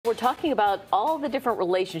we're talking about all the different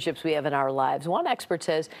relationships we have in our lives. One expert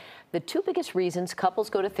says the two biggest reasons couples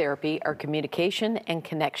go to therapy are communication and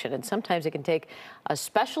connection. And sometimes it can take a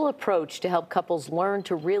special approach to help couples learn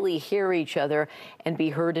to really hear each other and be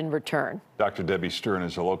heard in return. Dr. Debbie Stern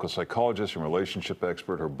is a local psychologist and relationship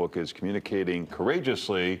expert. Her book is Communicating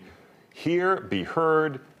Courageously. Hear, be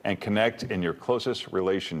heard, and connect in your closest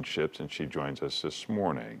relationships. And she joins us this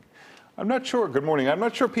morning. I'm not sure, good morning, I'm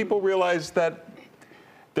not sure people realize that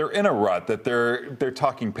they're in a rut, that they're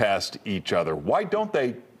talking past each other. Why don't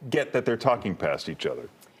they get that they're talking past each other?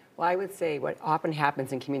 Well, I would say what often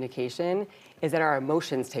happens in communication is that our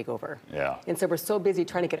emotions take over. Yeah. And so we're so busy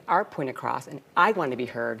trying to get our point across, and I want to be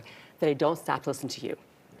heard, that I don't stop to listen to you.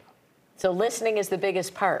 So listening is the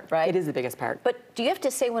biggest part, right? It is the biggest part. But do you have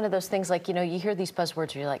to say one of those things like, you know, you hear these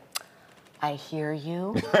buzzwords where you're like, I hear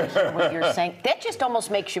you, I hear what you're saying. That just almost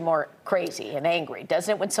makes you more crazy and angry,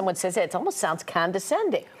 doesn't it? When someone says it, it almost sounds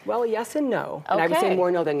condescending. Well, yes and no. Okay. And I would say more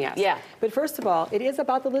no than yes. Yeah. But first of all, it is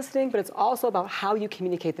about the listening, but it's also about how you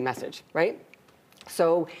communicate the message, right?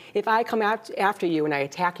 So if I come after you and I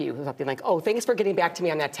attack you with something like, oh, thanks for getting back to me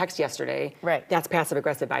on that text yesterday. Right. That's passive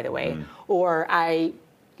aggressive, by the way. Or I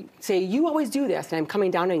say, you always do this, and I'm coming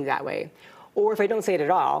down on you that way. Or if I don't say it at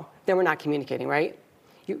all, then we're not communicating, right?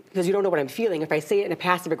 Because you don't know what I'm feeling. If I say it in a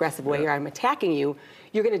passive-aggressive way or I'm attacking you,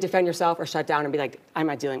 you're going to defend yourself or shut down and be like, I'm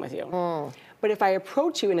not dealing with you. But if I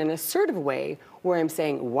approach you in an assertive way where I'm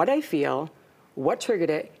saying what I feel, what triggered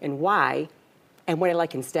it, and why, and what I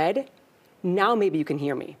like instead, now maybe you can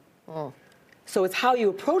hear me. So it's how you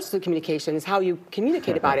approach the communication, is how you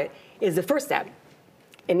communicate about it, is the first step.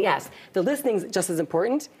 And yes, the listening's just as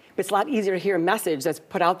important, but it's a lot easier to hear a message that's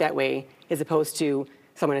put out that way as opposed to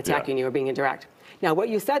someone attacking you or being indirect. Now, what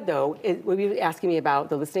you said, though, were you asking me about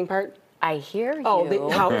the listening part? I hear you.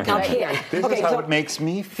 Oh, how can? This is how it makes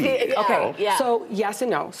me feel. Okay, yeah. So yes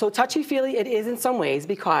and no. So touchy-feely it is in some ways,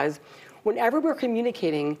 because whenever we're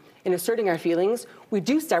communicating and asserting our feelings, we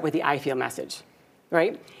do start with the I feel message,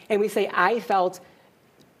 right? And we say, I felt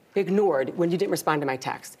ignored when you didn't respond to my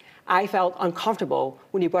text. I felt uncomfortable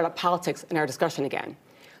when you brought up politics in our discussion again.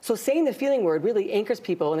 So saying the feeling word really anchors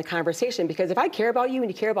people in the conversation, because if I care about you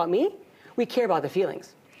and you care about me, we care about the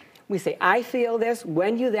feelings. We say, I feel this,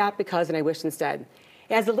 when you that, because, and I wish instead.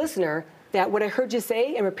 As a listener, that what I heard you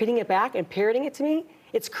say and repeating it back and parroting it to me,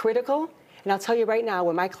 it's critical. And I'll tell you right now,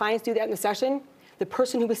 when my clients do that in the session, the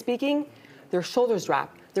person who was speaking, their shoulders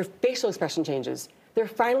drop, their facial expression changes. They're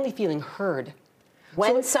finally feeling heard.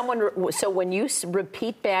 So when you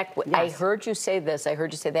repeat back, Yes. I heard you say this, I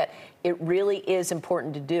heard you say that, it really is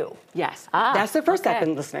important to do. Yes, that's the first step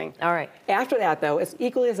in listening. All right. After that, though, it's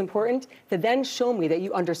equally as important to then show me that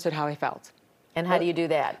you understood how I felt. And how do you do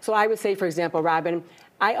that? So I would say, for example, Robin,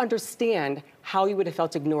 I understand how you would have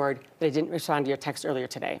felt ignored that I didn't respond to your text earlier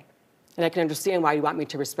today. And I can understand why you want me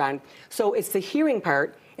to respond. So it's the hearing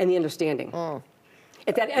part and the understanding.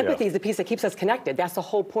 If that empathy is the piece that keeps us connected, that's the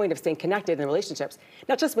whole point of staying connected in relationships,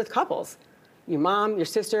 not just with couples. Your mom, your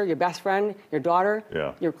sister, your best friend, your daughter,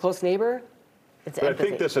 your close neighbor. It's But empathy. I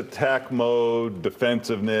think this attack mode,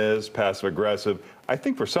 defensiveness, passive aggressive, I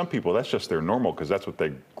think for some people that's just their normal because that's what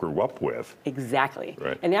they grew up with. Exactly.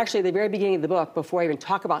 Right. And actually, at the very beginning of the book, before I even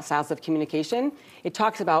talk about styles of communication, it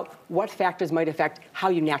talks about what factors might affect how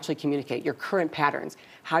you naturally communicate, your current patterns,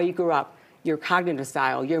 how you grew up, your cognitive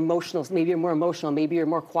style, your emotional, maybe you're more emotional, maybe you're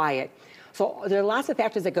more quiet. So there are lots of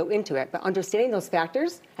factors that go into it, but understanding those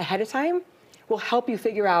factors ahead of time will help you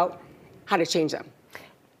figure out how to change them.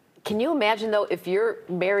 Can you imagine, though, if you're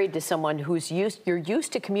married to someone you're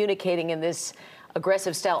used to communicating in this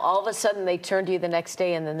aggressive style, all of a sudden they turn to you the next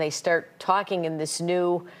day and then they start talking in this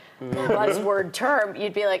new buzzword term,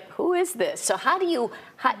 you'd be like, who is this? So how do you,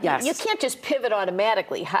 you can't just pivot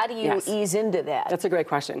automatically. How do you ease into that? That's a great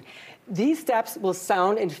question. These steps will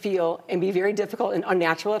sound and feel and be very difficult and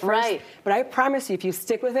unnatural at first. Right. But I promise you, if you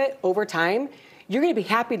stick with it over time, you're going to be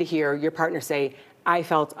happy to hear your partner say, I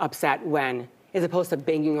felt upset when, as opposed to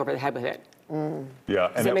banging over the head with it. Yeah.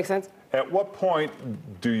 Does that make sense? At what point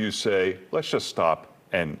do you say, let's just stop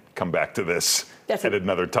and come back to this at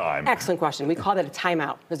another time? Excellent question. We call that a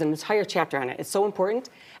timeout. There's an entire chapter on it. It's so important.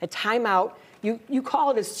 A timeout, you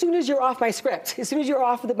call it as soon as you're off my script. As soon as you're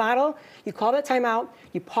off the model, you call that timeout,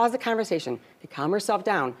 you pause the conversation, you calm yourself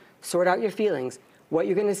down, sort out your feelings, what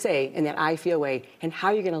you're going to say in that I feel way, and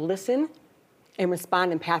how you're going to listen and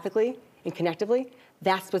respond empathically and connectively.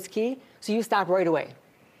 That's what's key. So you stop right away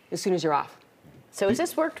as soon as you're off. So has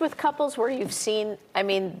this worked with couples where you've seen,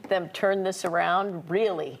 them turn this around?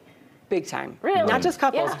 Really? Big time. Really? Not just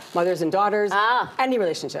couples, mothers and daughters, any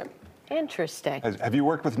relationship. Interesting. Have you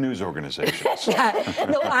worked with news organizations?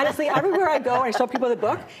 No, honestly, everywhere I go, I show people the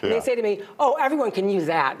book, and they say to me, "Oh, everyone can use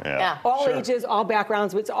that. Yeah. All ages, all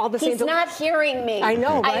backgrounds, it's all the same." He's not hearing me. I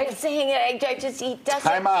know, right? I'm saying it. He doesn't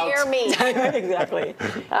Time out. hear me. Exactly.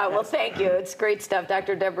 Well, thank you. It's great stuff.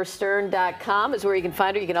 DrDeborahStern.com is where you can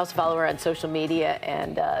find her. You can also follow her on social media,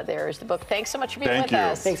 and there's the book. Thanks so much for being with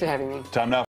us. Thanks for having me. Time now.